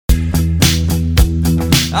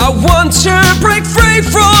I want to break free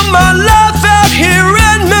from my life out here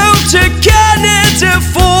and move to Canada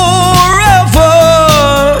forever.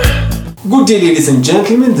 Good day, ladies and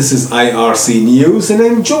gentlemen. This is IRC News and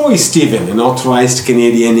I'm Joy Stephen, an authorized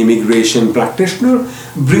Canadian immigration practitioner,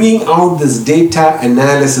 bringing out this data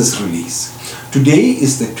analysis release. Today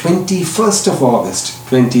is the 21st of August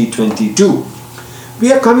 2022.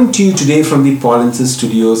 We are coming to you today from the Polinsys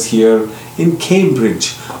Studios here in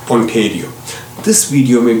Cambridge, Ontario. This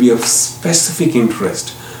video may be of specific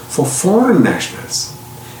interest for foreign nationals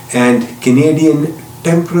and Canadian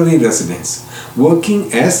temporary residents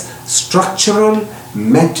working as structural,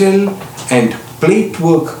 metal and plate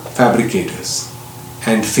work fabricators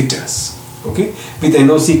and fitters, okay, with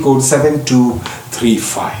NOC code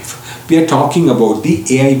 7235. We are talking about the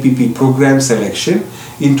AIPP program selection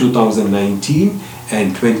in 2019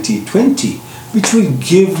 and 2020, which will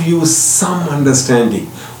give you some understanding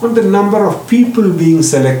on the number of people being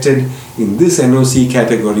selected in this NOC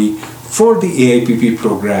category for the AIPP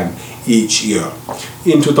program each year.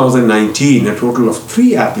 In 2019, a total of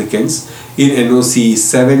 3 applicants in NOC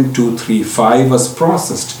 7235 was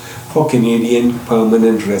processed for Canadian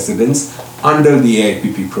permanent residents under the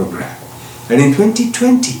AIPP program. And in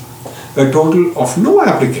 2020, a total of no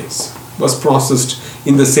applicants was processed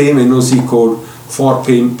in the same NOC code for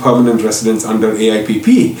permanent residents under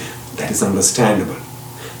AIPP. That is understandable,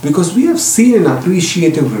 because we have seen an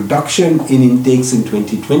appreciative reduction in intakes in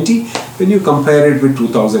 2020 when you compare it with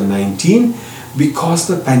 2019, because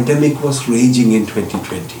the pandemic was raging in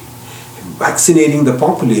 2020. And vaccinating the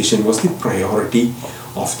population was the priority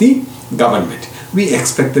of the government. We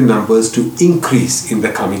expect the numbers to increase in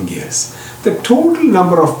the coming years. The total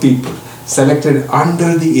number of people selected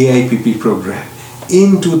under the AIPP program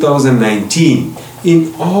in 2019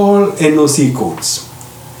 in all NOC codes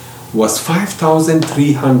was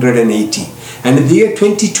 5,380, and in the year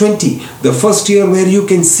 2020, the first year where you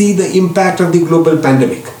can see the impact of the global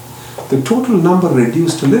pandemic, the total number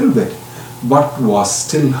reduced a little bit but was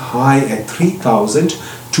still high at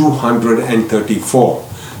 3,234.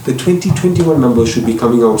 The 2021 numbers should be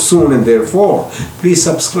coming out soon, and therefore please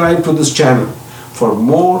subscribe to this channel for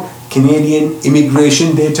more Canadian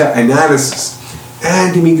immigration data analysis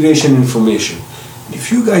and immigration information.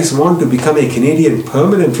 If you guys want to become a Canadian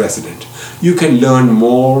permanent resident, you can learn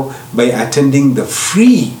more by attending the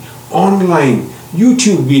free online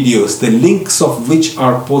YouTube videos, the links of which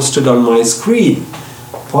are posted on my screen,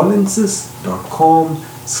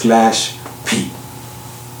 polinsys.com/p.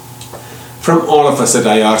 From all of us at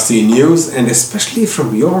IRC News, and especially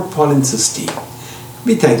from your Polinsys team,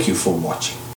 we thank you for watching.